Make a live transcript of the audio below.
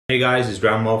Hey guys, it's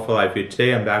Rant for Life here.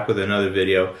 Today I'm back with another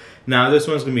video. Now this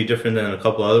one's going to be different than a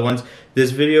couple other ones.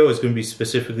 This video is going to be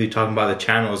specifically talking about the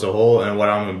channel as a whole and what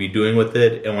I'm going to be doing with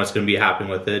it and what's going to be happening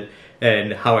with it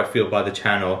and how I feel about the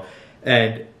channel.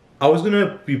 And I was going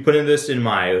to be putting this in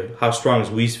my How Strong is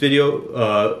Weiss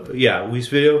video, Weiss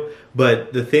video,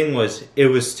 but the thing was it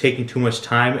was taking too much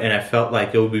time and I felt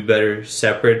like it would be better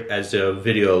separate as a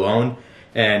video alone.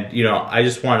 And you know, I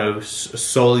just want to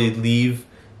solely leave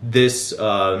this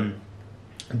How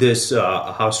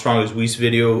Strong is Weiss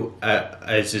video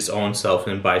as its own self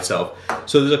and by itself.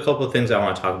 So there's a couple of things I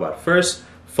want to talk about. First,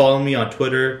 follow me on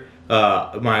Twitter.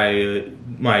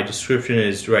 My description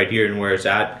is right here and where it's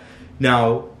at.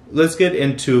 Now let's get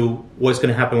into what's going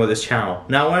to happen with this channel.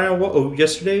 Now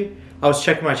yesterday I was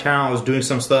checking my channel, I was doing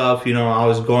some stuff, you know, I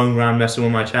was going around messing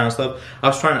with my channel stuff. I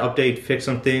was trying to update, fix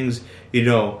some things, you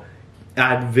know,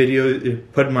 add video,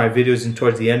 put my videos in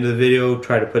towards the end of the video,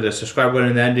 try to put a subscribe button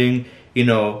in the ending, you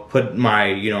know, put my,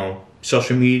 you know,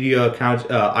 social media account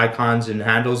icons and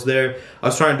handles there. I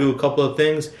was trying to do a couple of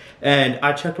things, and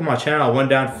I checked on my channel. I went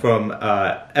down from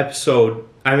I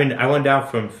went down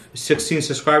from 16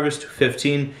 subscribers to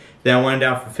 15, then I went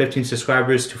down from 15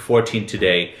 subscribers to 14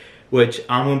 today, which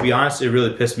I'm gonna be honest, it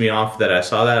really pissed me off that I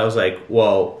saw that. I was like,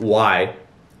 well, why?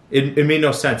 It made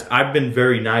no sense. I've been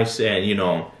very nice and, you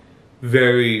know,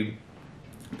 very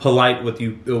polite with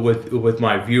you, with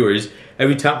my viewers.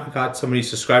 Every time I got somebody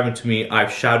subscribing to me,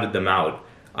 I've shouted them out.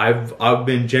 I've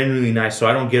been genuinely nice, so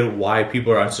I don't get why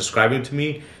people are unsubscribing to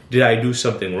me. Did I do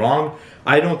something wrong?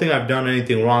 I don't think I've done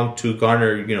anything wrong to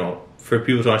garner, you know, for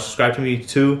people to unsubscribe to me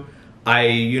too.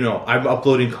 I'm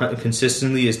uploading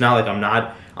consistently. It's not like I'm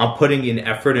not. I'm putting in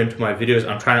effort into my videos.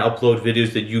 I'm trying to upload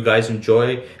videos that you guys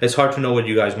enjoy. It's hard to know what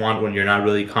you guys want when you're not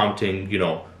really commenting, you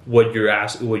know, what you're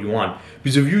asking, what you want.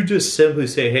 Because if you just simply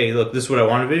say, hey, look, this is what I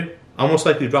want to do, I'll most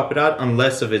likely drop it out,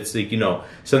 unless if it's like, you know,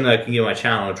 something that can get my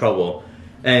channel in trouble.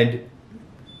 And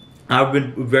I've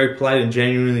been very polite and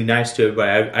genuinely nice to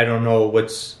everybody. I don't know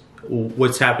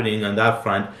what's happening on that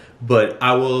front, but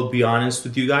I will be honest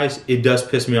with you guys, it does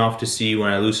piss me off to see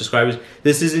when I lose subscribers.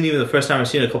 This isn't even the first time. I've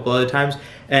seen it a couple other times,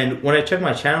 and when I check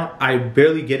my channel, I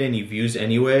barely get any views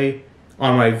anyway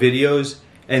on my videos.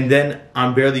 And then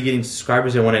I'm barely getting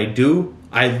subscribers, and when I do,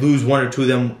 I lose one or two of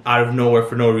them out of nowhere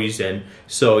for no reason.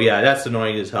 So yeah, that's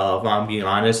annoying as hell, if I'm being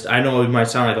honest. I know it might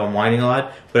sound like I'm whining a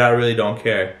lot, but I really don't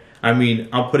care. I mean,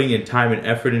 I'm putting in time and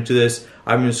effort into this.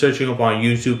 I've been searching up on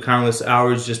YouTube countless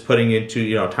hours, just putting into,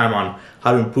 you know, time on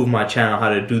how to improve my channel, how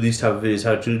to do these type of videos,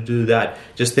 how to do that.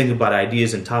 Just think about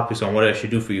ideas and topics on what I should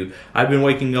do for you. I've been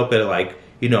waking up at like,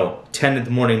 you know, 10 in the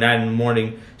morning, 9 in the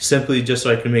morning, simply just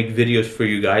so I can make videos for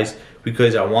you guys,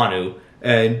 because I want to.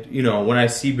 And you know, when I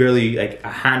see barely like a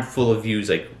handful of views,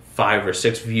 like 5 or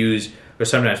 6 views, or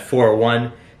sometimes 4 or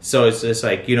 1, so it's just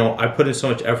like, you know, I put in so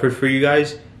much effort for you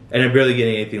guys and I'm barely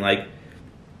getting anything. Like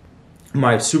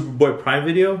my Superboy Prime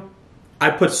video,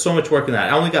 I put so much work in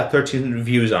that. I only got 13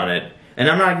 views on it, and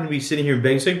I'm not going to be sitting here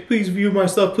begging, saying, please view my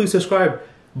stuff, please subscribe.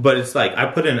 But it's like, I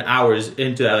put in hours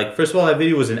into that. Like, first of all, that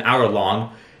video was an hour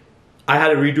long. I had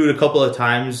to redo it a couple of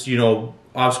times, you know,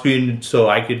 off screen, so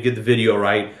I could get the video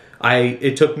right.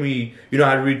 It took me, you know, I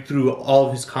had to read through all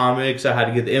of his comics. I had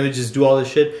to get the images, do all this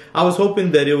shit. I was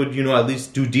hoping that it would, you know, at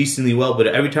least do decently well, but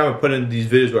every time I put in these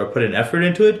videos where I put an effort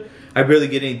into it, I barely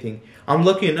get anything. I'm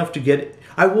lucky enough to get,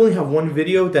 I only have one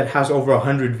video that has over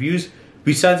 100 views.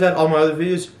 Besides that, all my other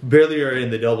videos barely are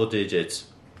in the double digits.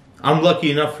 I'm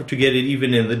lucky enough to get it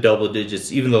even in the double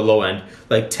digits, even the low end,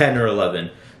 like 10 or 11.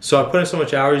 So I put in so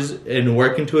much hours and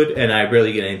work into it, and I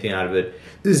barely get anything out of it.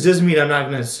 This doesn't mean I'm not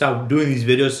going to stop doing these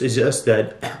videos. It's just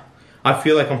that I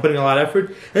feel like I'm putting a lot of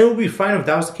effort, and it would be fine if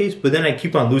that was the case, but then I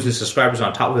keep on losing subscribers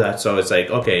on top of that. So it's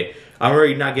like, okay, I'm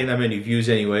already not getting that many views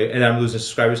anyway, and I'm losing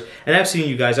subscribers. And I've seen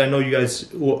you guys, I know you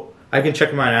guys, well, I can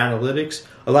check my analytics.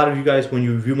 A lot of you guys, when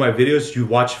you view my videos, you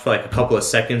watch for like a couple of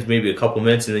seconds, maybe a couple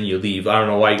minutes, and then you leave. I don't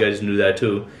know why you guys do that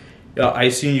too.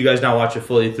 I've seen you guys not watch it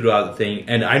fully throughout the thing,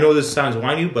 and I know this sounds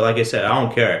whiny, but like I said, I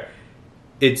don't care.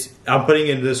 I'm putting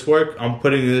in this work, I'm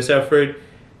putting in this effort,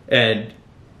 and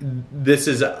this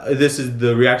is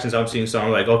the reactions I'm seeing. So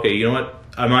I'm like, okay, you know what?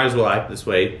 I might as well act this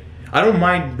way. I don't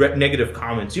mind negative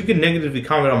comments. You can negatively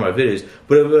comment on my videos,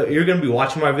 but if you're gonna be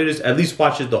watching my videos, at least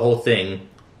watch the whole thing.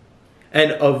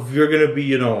 And if you're gonna be,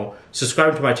 you know,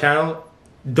 subscribing to my channel,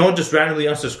 don't just randomly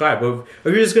unsubscribe.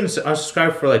 If you're just gonna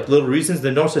unsubscribe for like little reasons,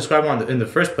 then don't subscribe in the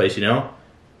first place, you know?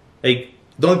 Like,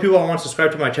 the only people I want to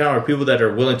subscribe to my channel are people that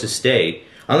are willing to stay.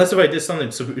 Unless if I did something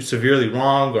severely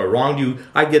wrong or wronged you,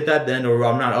 I get that then, or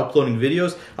I'm not uploading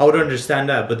videos, I would understand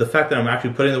that. But the fact that I'm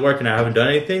actually putting the work and I haven't done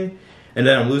anything, and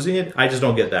then I'm losing it, I just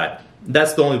don't get that.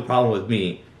 That's the only problem with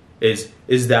me.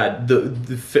 is that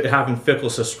having fickle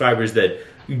subscribers that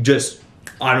just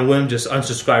on a whim just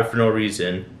unsubscribe for no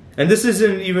reason. And this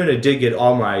isn't even a dig at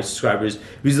all my subscribers,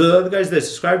 because the other guys that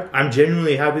subscribe, I'm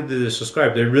genuinely happy that they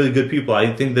subscribe. They're really good people.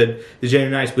 I think that they're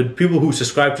genuinely nice. But people who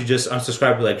subscribe to just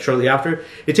unsubscribe like shortly after,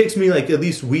 it takes me like at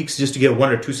least weeks just to get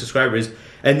 1 or 2 subscribers,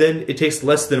 and then it takes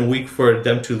less than a week for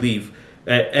them to leave.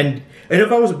 And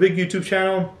if I was a big YouTube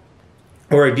channel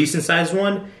or a decent sized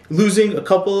one, losing a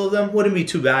couple of them wouldn't be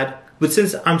too bad. But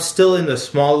since I'm still in the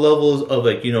small levels of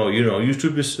like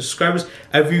YouTube subscribers,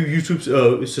 every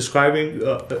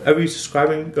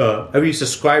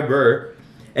subscriber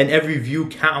and every view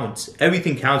counts.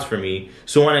 Everything counts for me.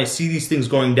 So when I see these things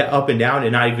going up and down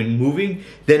and not even moving,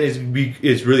 then it's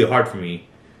really hard for me.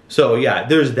 So yeah,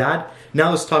 there's that. Now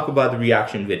let's talk about the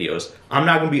reaction videos. I'm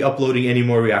not going to be uploading any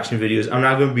more reaction videos. I'm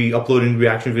not going to be uploading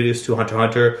reaction videos to Hunter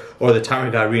x Hunter or the time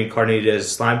I got reincarnated as a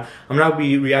slime. I'm not going to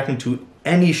be reacting to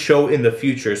any show in the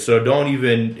future, so don't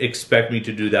even expect me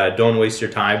to do that. Don't waste your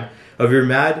time. If you're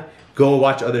mad, go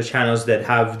watch other channels that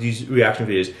have these reaction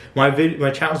videos. My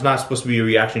channel's not supposed to be a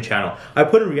reaction channel. I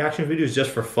put in reaction videos just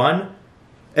for fun,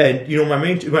 and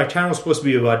my channel is supposed to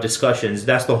be about discussions.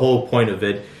 That's the whole point of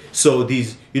it. So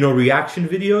these reaction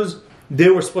videos, they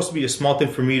were supposed to be a small thing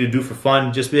for me to do for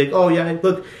fun, just be like, oh yeah,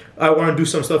 look, I want to do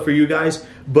some stuff for you guys.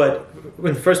 But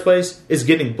in the first place, it's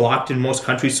getting blocked in most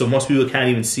countries, so most people can't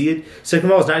even see it. Second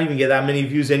of all, it's not even getting that many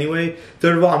views anyway.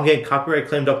 Third of all, I'm getting copyright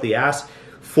claimed up the ass.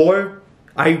 4,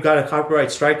 I got a copyright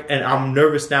strike, and I'm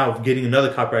nervous now of getting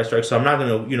another copyright strike, so I'm not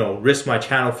gonna, risk my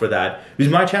channel for that.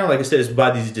 Because my channel, like I said, is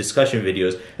about these discussion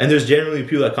videos, and there's generally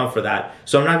people that come for that.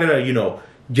 So I'm not gonna,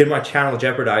 get my channel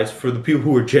jeopardized for the people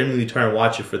who are genuinely trying to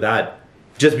watch it for that.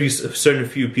 Just because a certain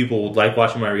few people would like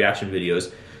watching my reaction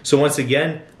videos. So once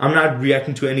again, I'm not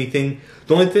reacting to anything.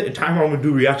 The only time I'm gonna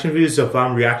do reaction videos is if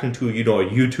I'm reacting to a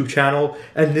YouTube channel,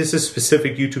 and this is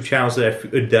specific YouTube channels that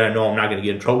I know I'm not gonna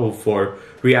get in trouble for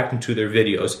reacting to their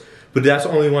videos. But that's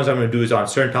the only ones I'm gonna do is on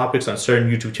certain topics on certain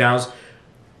YouTube channels.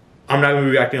 I'm not gonna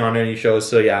be reacting on any shows.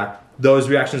 So yeah, those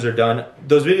reactions are done.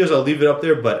 Those videos, I'll leave it up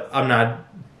there, but I'm not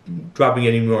dropping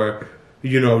any more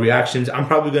reactions. I'm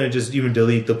probably gonna just even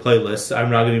delete the playlist.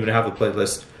 I'm not gonna even have a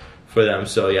playlist for them.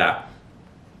 So yeah,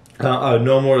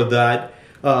 no more of that.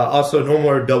 Also, no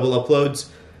more double uploads.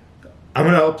 I'm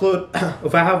gonna upload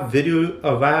if I have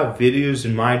videos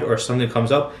in mind or something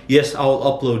comes up. Yes, I'll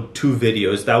upload 2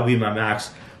 videos. That'll be my max.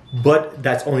 But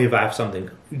that's only if I have something.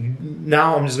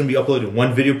 Now I'm just gonna be uploading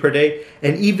 1 video per day,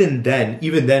 and even then,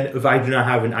 if I do not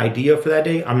have an idea for that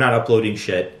day, I'm not uploading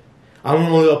shit. I'm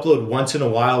gonna only upload once in a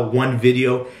while 1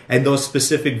 video, and those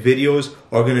specific videos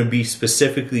are gonna be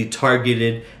specifically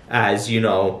targeted as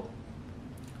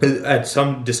at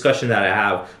some discussion that I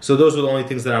have. So those are the only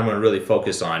things that I'm gonna really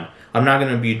focus on. I'm not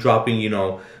gonna be dropping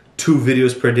 2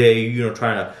 videos per day,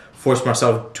 trying to force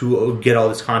myself to get all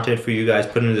this content for you guys,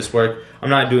 put in this work.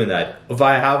 I'm not doing that. If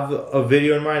I have a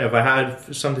video in mind, if I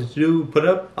had something to do, put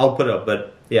up, I'll put up.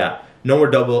 But yeah, no more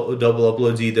double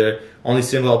uploads either. Only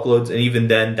single uploads, and even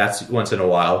then, that's once in a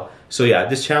while. So yeah,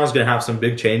 this channel is gonna have some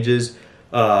big changes.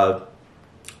 I'm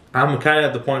kind of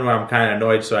at the point where I'm kind of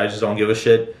annoyed, so I just don't give a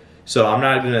shit. So I'm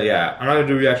not gonna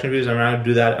do reaction videos. I'm not gonna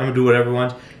do that. I'm gonna do whatever I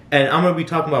want, and I'm gonna be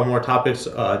talking about more topics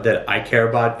that I care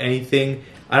about. Anything.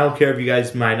 I don't care if you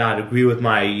guys might not agree with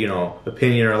my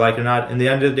opinion or like it or not. In the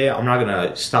end of the day, I'm not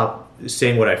gonna stop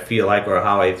saying what I feel like or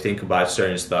how I think about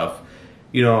certain stuff.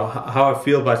 How I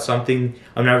feel about something,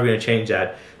 I'm never gonna change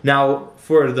that. Now,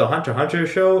 for the Hunter x Hunter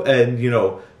show and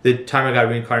the time I got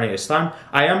reincarnated as slime,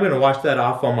 I am gonna watch that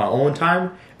off on my own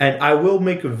time, and I will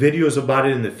make videos about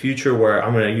it in the future where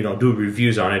I'm gonna do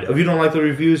reviews on it. If you don't like the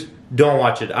reviews, don't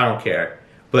watch it. I don't care.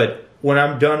 But when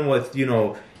I'm done with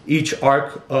each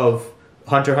arc of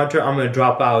Hunter x Hunter, I'm gonna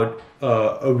drop out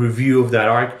a review of that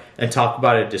arc and talk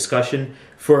about a discussion.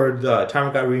 For the time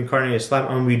I got reincarnated as slime,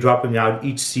 I'm gonna be dropping out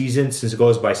each season since it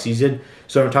goes by season.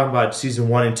 So I'm talking about season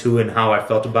 1 and 2 and how I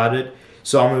felt about it.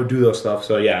 So I'm gonna do those stuff.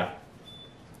 So yeah,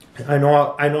 I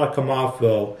know I come off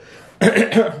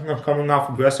I'm coming off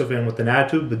aggressive and with an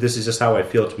attitude, but this is just how I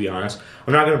feel, to be honest.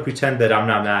 I'm not gonna pretend that I'm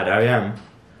not mad. I am.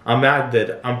 I'm mad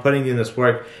that I'm putting in this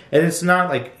work, and it's not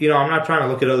like I'm not trying to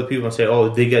look at other people and say, oh,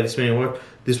 they get this many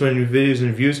videos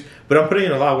and views, but I'm putting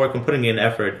in a lot of work. I'm putting in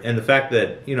effort, and the fact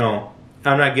that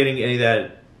I'm not getting any of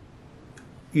that,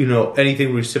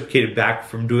 anything reciprocated back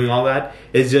from doing all that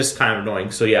is just kind of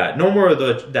annoying. So yeah, no more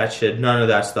of that shit, none of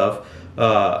that stuff.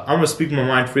 I'm gonna speak my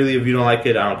mind freely. If you don't like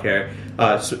it, I don't care.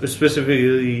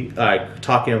 Specifically,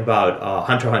 talking about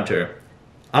Hunter x Hunter.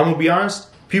 I'm gonna be honest,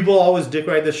 People always dick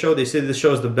ride the show. They say the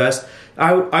show is the best.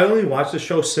 I only watch the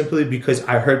show simply because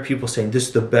I heard people saying this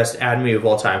is the best anime of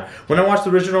all time. When I watched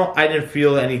the original, I didn't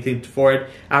feel anything for it.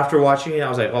 After watching it, I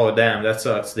was like, oh damn, that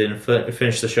sucks. They didn't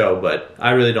finish the show, but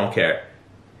I really don't care.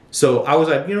 So I was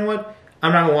like, you know what?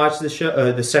 I'm not gonna watch the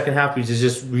show, the second half, because it's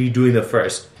just redoing the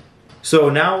first. So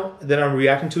now that I'm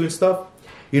reacting to and stuff,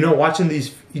 you know, watching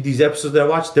these episodes that I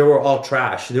watched, they were all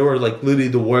trash. They were like literally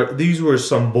the worst. These were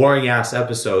some boring ass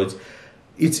episodes.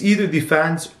 It's either the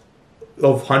fans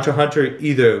of Hunter x Hunter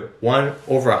either one,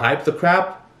 overhype the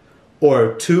crap,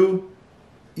 or two,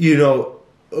 you know,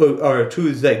 or two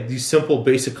is like these simple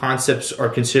basic concepts are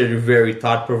considered very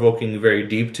thought provoking, very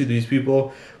deep to these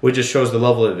people, which just shows the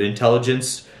level of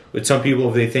intelligence. With some people,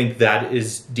 they think that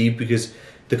is deep because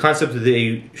the concept that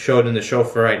they showed in the show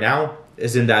for right now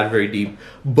isn't that very deep.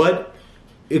 But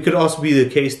it could also be the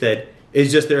case that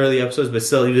it's just the early episodes, but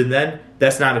still, even then,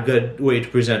 that's not a good way to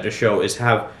present a show, is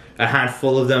have a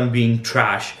handful of them being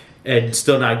trash and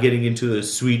still not getting into the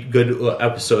sweet, good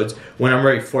episodes when I'm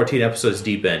already 14 episodes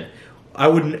deep in. I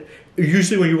wouldn't...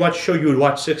 Usually when you watch a show, you would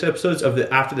watch 6 episodes.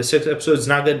 After the 6 episodes is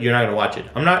not good, you're not going to watch it.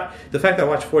 The fact that I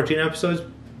watched 14 episodes,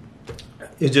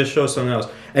 it just shows something else.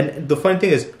 And the funny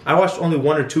thing is, I watched only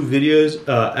 1 or 2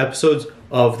 episodes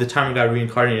of The Time I Got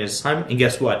Reincarnated as Time, and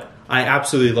guess what? I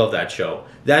absolutely love that show.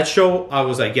 That show, I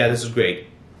was like, yeah, this is great.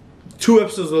 2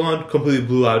 episodes alone completely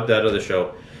blew out that other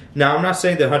show. Now, I'm not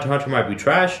saying that Hunter x Hunter might be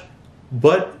trash,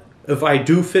 but if I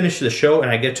do finish the show and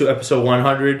I get to episode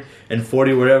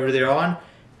 140, whatever they're on,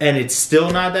 and it's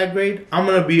still not that great, I'm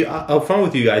going to be upfront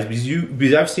with you guys,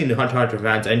 because I've seen the Hunter x Hunter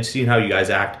fans, I've seen how you guys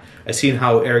act, I've seen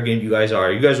how arrogant you guys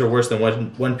are. You guys are worse than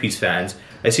One Piece fans.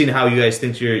 I've seen how you guys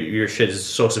think your shit is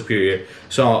so superior.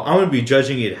 So I'm gonna be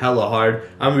judging it hella hard.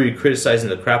 I'm gonna be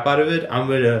criticizing the crap out of it. I'm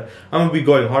gonna be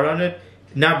going hard on it,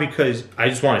 not because I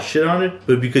just want to shit on it,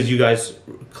 but because you guys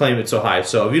claim it so high.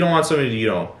 So if you don't want somebody to, you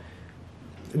know,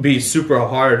 be super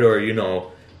hard or, you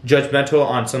know, judgmental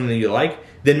on something that you like,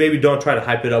 then maybe don't try to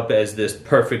hype it up as this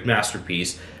perfect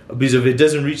masterpiece. Because if it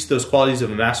doesn't reach those qualities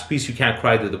of a masterpiece, you can't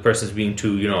cry that the person's being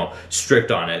too, you know, strict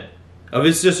on it. If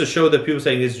it's just a show that people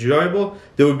saying is enjoyable,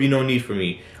 there would be no need for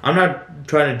me. I'm not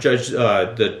trying to judge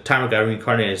The Time I Got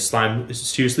Reincarnated as Slime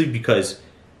seriously, because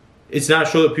it's not a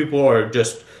show that people are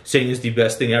just saying is the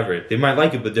best thing ever. They might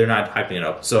like it, but they're not hyping it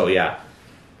up. So yeah,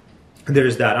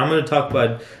 there's that. I'm going to talk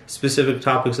about specific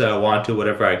topics that I want to,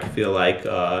 whatever I feel like.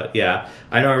 Yeah,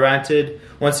 I know I ranted.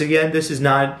 Once again, this is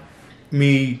not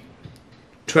me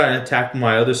trying to attack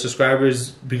my other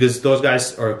subscribers, because those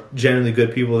guys are generally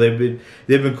good people. They've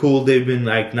been cool. They've been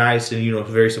like nice and, you know,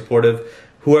 very supportive.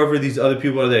 Whoever these other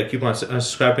people are that keep on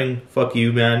unsubscribing, fuck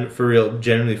you, man. For real,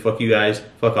 genuinely, fuck you guys.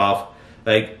 Fuck off.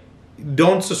 Like,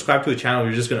 don't subscribe to a channel if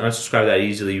you're just gonna unsubscribe that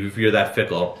easily, if you're that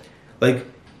fickle. Like,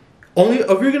 only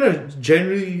if you're gonna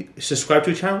generally subscribe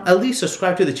to a channel, at least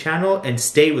subscribe to the channel and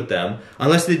stay with them.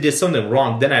 Unless they did something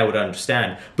wrong, then I would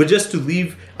understand. But just to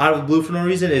leave out of the blue for no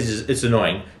reason it's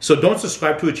annoying. So don't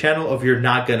subscribe to a channel if you're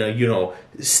not gonna, you know,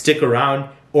 stick around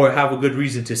or have a good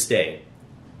reason to stay.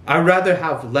 I'd rather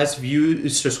have less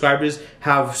subscribers,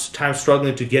 have time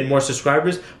struggling to get more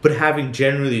subscribers, but having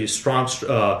generally a strong,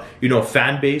 you know,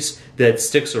 fan base that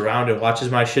sticks around and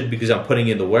watches my shit because I'm putting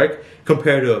in the work,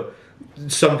 compared to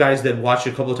some guys that watch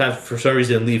it a couple of times for some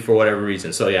reason and leave for whatever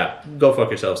reason. So yeah, go fuck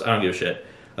yourselves. I don't give a shit.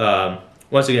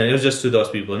 Once again, it was just to those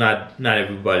people, not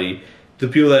everybody. The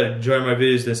people that enjoy my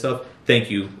videos and stuff, thank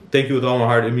you. Thank you with all my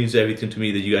heart. It means everything to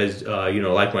me that you guys, you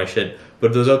know, like my shit.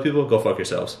 But those other people, go fuck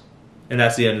yourselves. And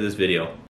that's the end of this video.